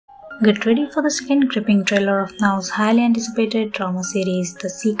Get ready for the second gripping trailer of now's highly anticipated drama series, The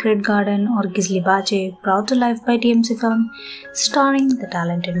Secret Garden or Gilzli Bahce, brought to life by TMC Film, starring the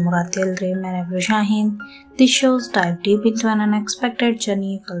talented Murat, Yıldırım and Ebru Şahin. These shows dive deep into an unexpected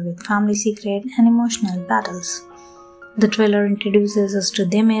journey filled with family secret and emotional battles. The trailer introduces us to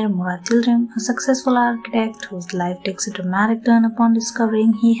Demir, Murat Yıldırım, a successful architect whose life takes a dramatic turn upon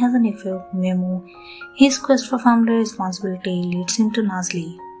discovering he has a nephew, Memo. His quest for family responsibility leads him to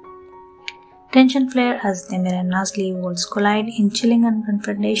Nazli. Tension flare as Demir and Nazli worlds collide in chilling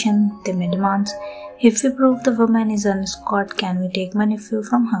confrontation. Demir demands, "If we prove the woman is an escort, can we take my nephew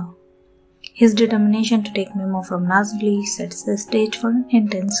from her?" His determination to take Memo from Nazli sets the stage for an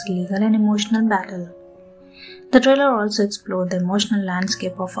intense legal and emotional battle. The trailer also explored the emotional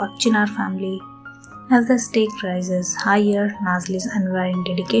landscape of Akchinar family. As the stake rises higher, Nazli's unwavering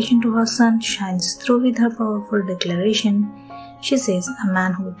dedication to her son shines through with her powerful declaration. She says, "A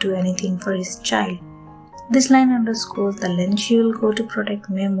man who would do anything for his child." This line underscores the length she will go to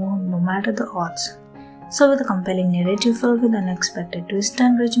protect Memo no matter the odds. So with a compelling narrative filled with unexpected twists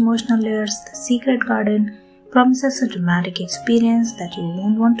and rich emotional layers, The Secret Garden promises a dramatic experience that you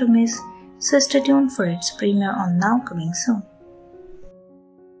won't want to miss. So stay tuned for its premiere on Now coming soon.